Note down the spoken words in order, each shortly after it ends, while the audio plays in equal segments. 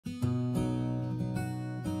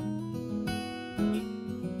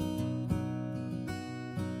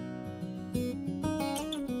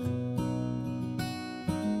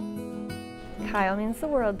Kyle means the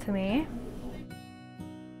world to me.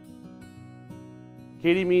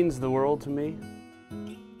 Katie means the world to me.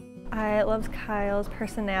 I love Kyle's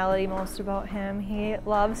personality most about him. He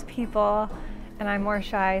loves people, and I'm more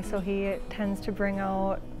shy, so he tends to bring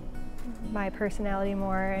out my personality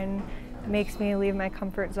more and makes me leave my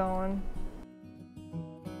comfort zone.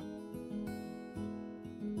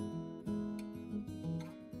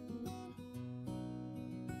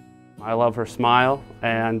 I love her smile,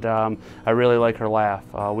 and I really like her laugh.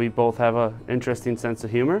 We both have an interesting sense of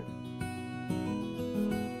humor.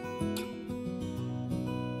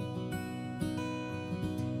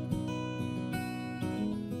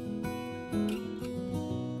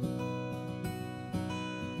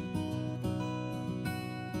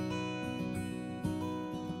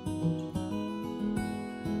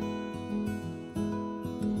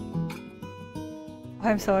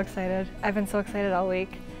 I'm so excited. I've been so excited all week.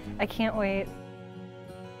 I can't wait.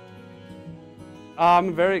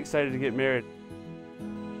 I'm very excited to get married.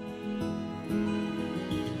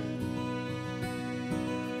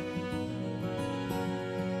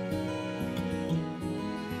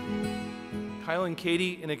 Kyle and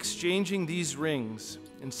Katie, in exchanging these rings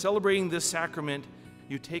and celebrating this sacrament,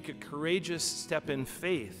 you take a courageous step in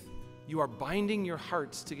faith. You are binding your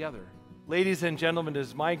hearts together. Ladies and gentlemen, it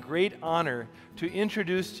is my great honor to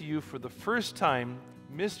introduce to you for the first time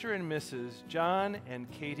Mr. and Mrs. John and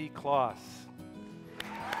Katie Kloss.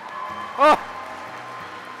 Oh!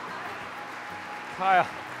 Kyle.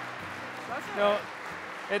 No,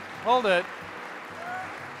 hold it.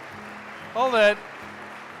 Hold it.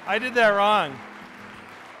 I did that wrong.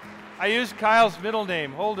 I used Kyle's middle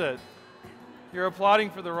name. Hold it. You're applauding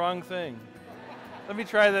for the wrong thing. Let me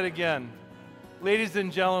try that again. Ladies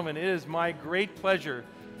and gentlemen, it is my great pleasure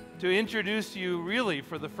to introduce to you really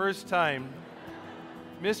for the first time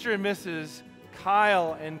Mr. and Mrs.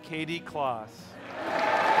 Kyle and Katie Kloss.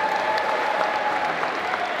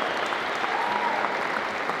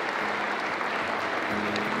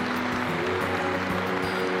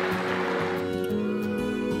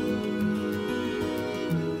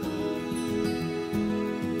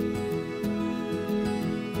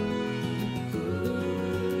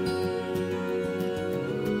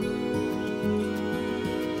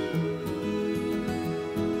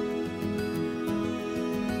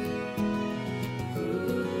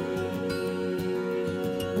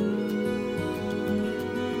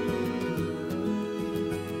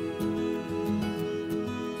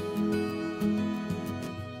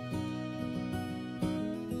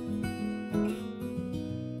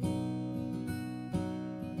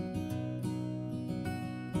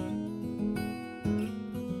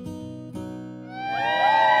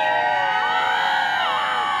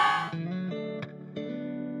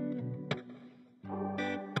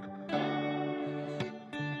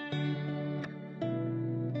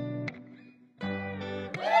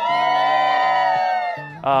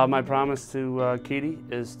 My promise to Katie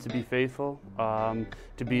is to be faithful,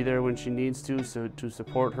 to be there when she needs to, so to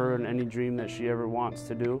support her in any dream that she ever wants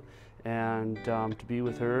to do, and to be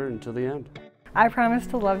with her until the end. I promise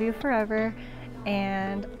to love you forever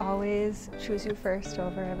and always choose you first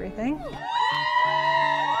over everything.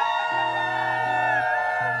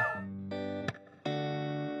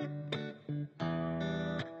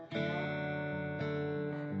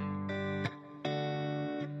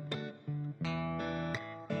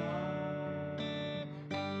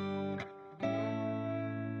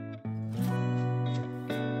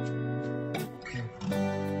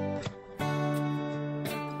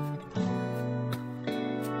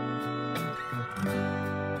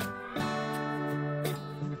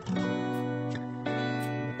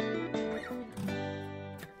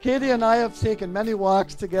 Katie and I have taken many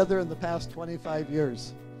walks together in the past 25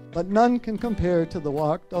 years, but none can compare to the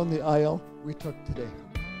walk down the aisle we took today.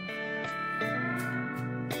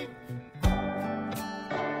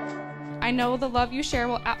 I know the love you share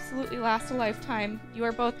will absolutely last a lifetime. You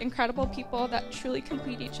are both incredible people that truly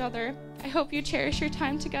complete each other. I hope you cherish your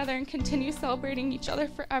time together and continue celebrating each other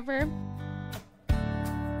forever.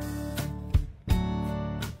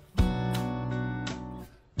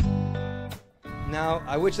 Now,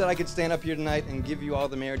 I wish that I could stand up here tonight and give you all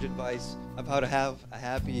the marriage advice of how to have a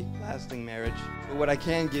happy, lasting marriage. But what I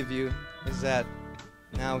can give you is that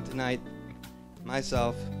now, tonight,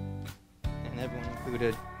 myself, and everyone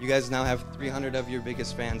included, you guys now have 300 of your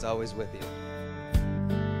biggest fans always with you.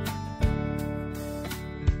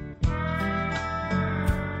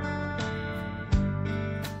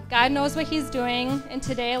 God knows what He's doing, and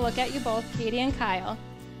today I look at you both, Katie and Kyle,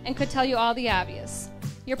 and could tell you all the obvious.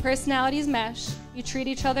 Your personalities mesh, you treat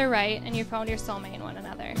each other right, and you found your soulmate in one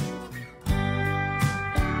another.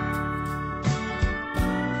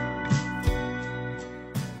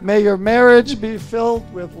 May your marriage be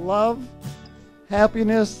filled with love,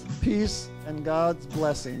 happiness, peace, and God's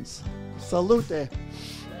blessings. Salute.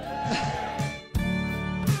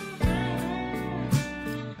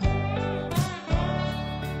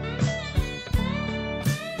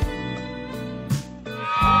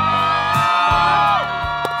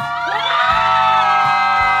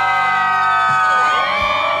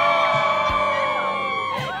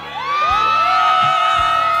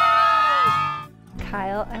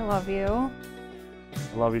 Kyle, I love you.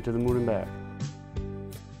 I love you to the moon and back.